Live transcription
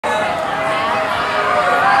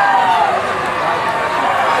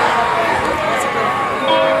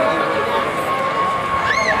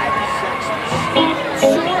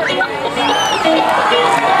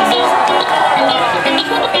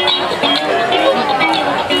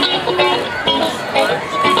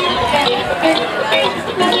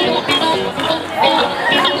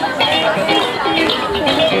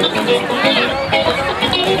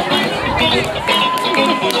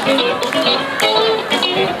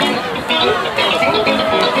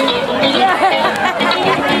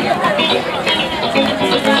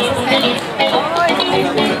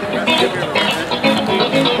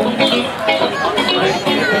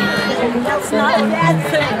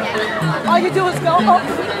do is go up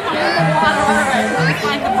under the water. Alright,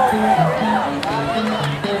 find the boat.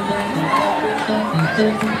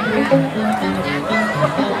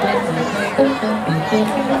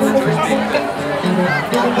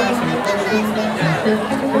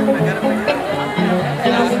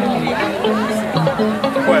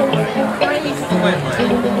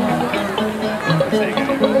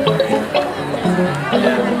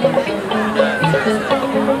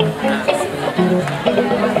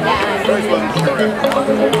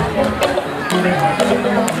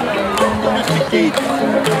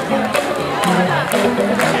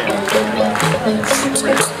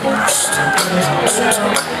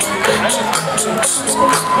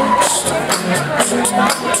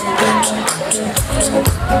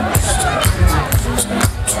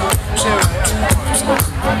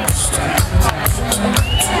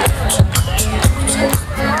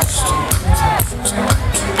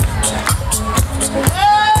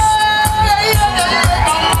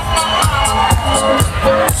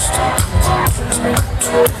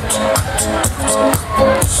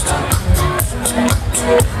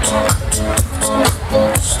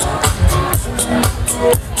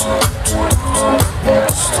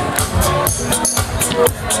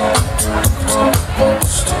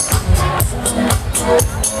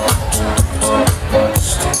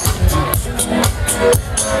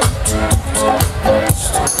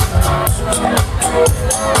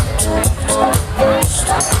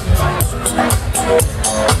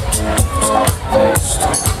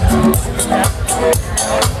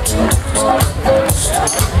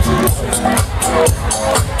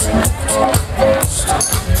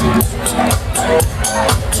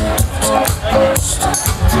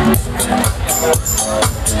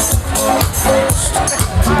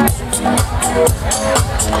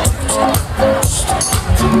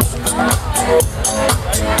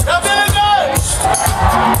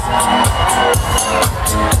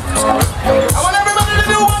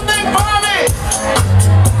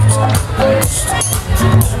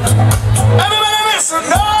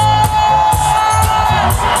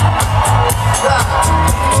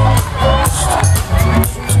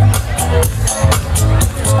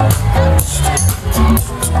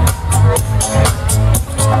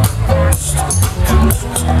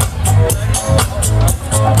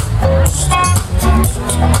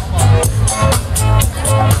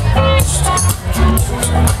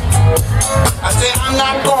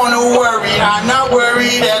 I'm not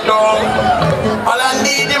worried at all. All I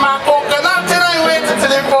need is my coconut and I wait till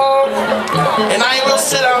they fall. And I will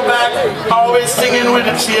sit out back, always singing with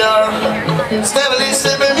the cheer. Steadily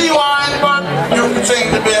sipping me wine, but you can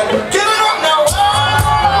drink the beer. Give it up now.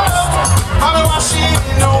 I'm in washing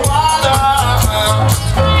in the water.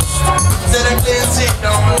 Said I can't sit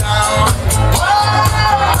down now.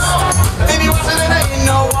 Baby, what's it in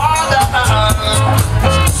the water?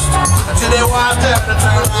 Until the water to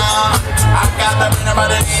turn on. I got the man by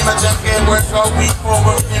the name of Jack and work all week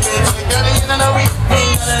over me, bitch. You got it in a week,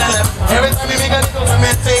 ain't nothing left. Every time you make a little come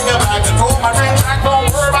and take a back and hold my drink, I don't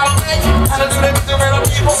worry about me. How to do that with the real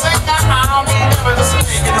people sing. I'll be never just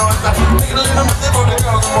making noise. Make a little bit for the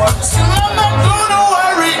girls and boys. I'm not gonna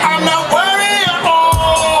worry, I'm not worried at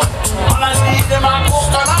all. All I need is my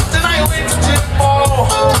coconut and I wait to drink more.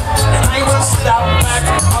 And I will sit out back,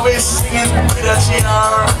 always singing with a cheer.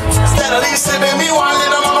 Steadily sipping me one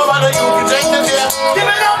little mama, but you can drink the beer. Give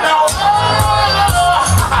it up now.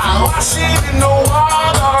 Wash it in the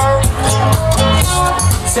water.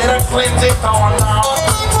 Said I cleanse it on now.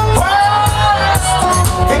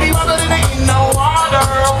 Baby, mother, it ain't in the water.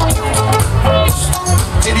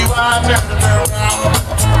 Did you want to turn the turn around?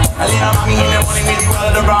 I lean on mommy in the morning, we need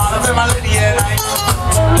water to brown. I feel my lady at night.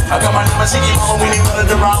 I got my number, she keep on, we need water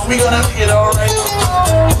to brown. We gonna make it alright.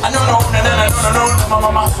 I know no,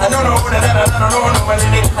 mama. I know no, my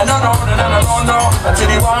lady. I know no. Until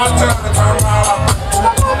you want to turn the turn around.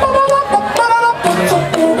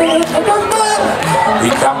 We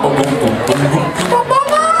got boom, boom, boom, boom.